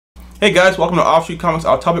Hey guys, welcome to Offshoot Comics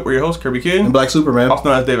Off Topic. We're your host, Kirby Kid. And Black Superman. Also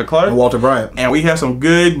known as David Clark. And Walter Bryant. And we have some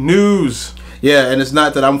good news. Yeah, and it's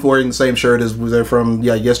not that I'm wearing the same shirt as they're from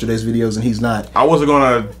yesterday's videos, and he's not. I wasn't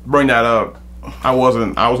going to bring that up. I was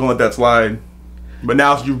going to let that slide. But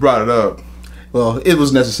now that you brought it up. Well, it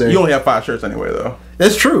was necessary. You only have 5 shirts anyway, though.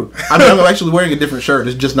 That's true. I mean, I'm actually wearing a different shirt.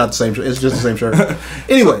 It's just not the same shirt. It's just the same shirt.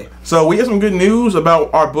 Anyway. So we have some good news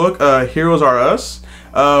about our book, Heroes Are Us.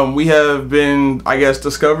 We have been, I guess,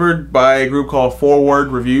 discovered by a group called Foreword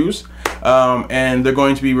Reviews. And they're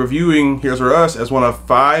going to be reviewing Heroes Are Us as one of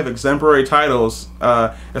 5 exemplary titles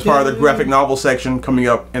as part of the graphic novel section coming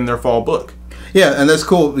up in their fall book. Yeah, and that's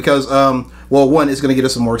cool because, well, 1, it's going to get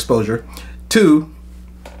us some more exposure. 2,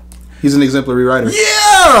 he's an exemplary writer.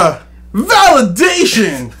 Yeah!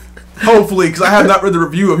 Validation! Hopefully, because I have not read the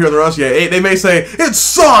review of Heroes Are Us yet. They may say, it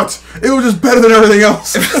sucked! It was just better than everything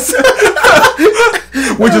else.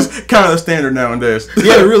 Which is kind of the standard nowadays.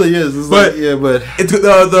 Yeah, it really is. It's but, like, yeah, but it's,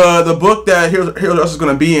 the book that Heroes Are Us is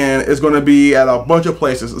going to be in is going to be at a bunch of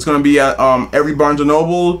places. It's going to be at every Barnes &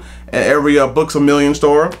 Noble, and every Books A Million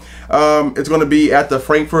store. It's going to be at the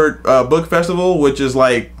Frankfurt Book Festival, which is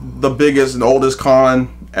like the biggest and oldest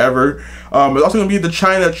con ever. It's also going to be the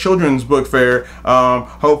China Children's Book Fair.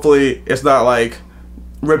 Hopefully it's not like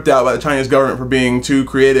ripped out by the Chinese government for being too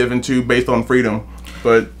creative and too based on freedom.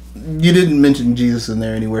 But you didn't mention Jesus in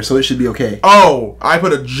there anywhere, so it should be okay. Oh, I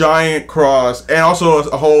put a giant cross and also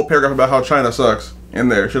a whole paragraph about how China sucks in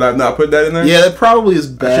there. Should I have not put that in there? Yeah, that probably is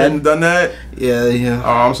bad. I shouldn't have done that? Yeah. Oh,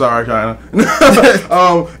 I'm sorry, China.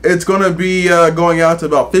 It's going to be going out to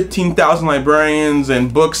about 15,000 librarians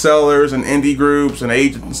and booksellers and indie groups and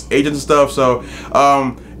agents and stuff. So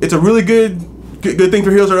it's a really good thing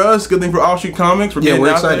for Heroes Are Us. Good thing for Offshoot Comics.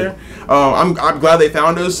 We're excited. I'm glad they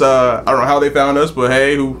found us. I don't know how they found us, but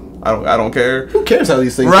hey, I don't care. Who cares how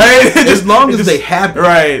these things right? As long as they happen.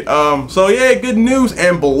 Right. So yeah, good news.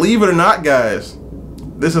 And believe it or not, guys,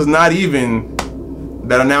 this is not even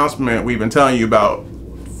that announcement we've been telling you about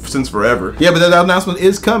since forever. Yeah, but that announcement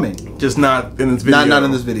is coming. Just not in this video. Not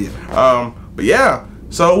in this video. But yeah.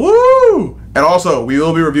 So woo! And also, we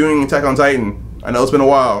will be reviewing Attack on Titan. I know it's been a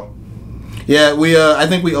while. Yeah, we I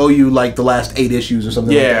think we owe you like the last 8 issues or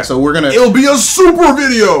something like that. So we're gonna it'll be a super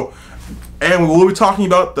video. And we will be talking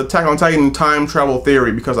about the Attack on Titan time travel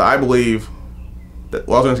theory because I believe that,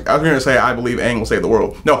 well, I was going to say I believe Aang will save the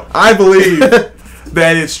world. No, I believe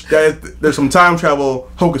that there's some time travel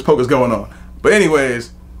hocus pocus going on. But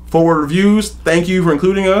anyways, Forward Reviews, thank you for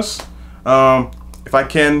including us. If I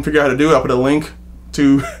can figure out how to do it, I'll put a link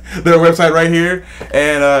to their website right here.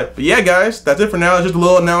 And but yeah, guys, that's it for now. It's just a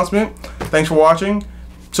little announcement. Thanks for watching.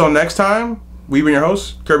 Till next time, we've been your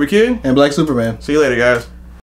hosts, Kirby Kid and Black Superman. See you later, guys.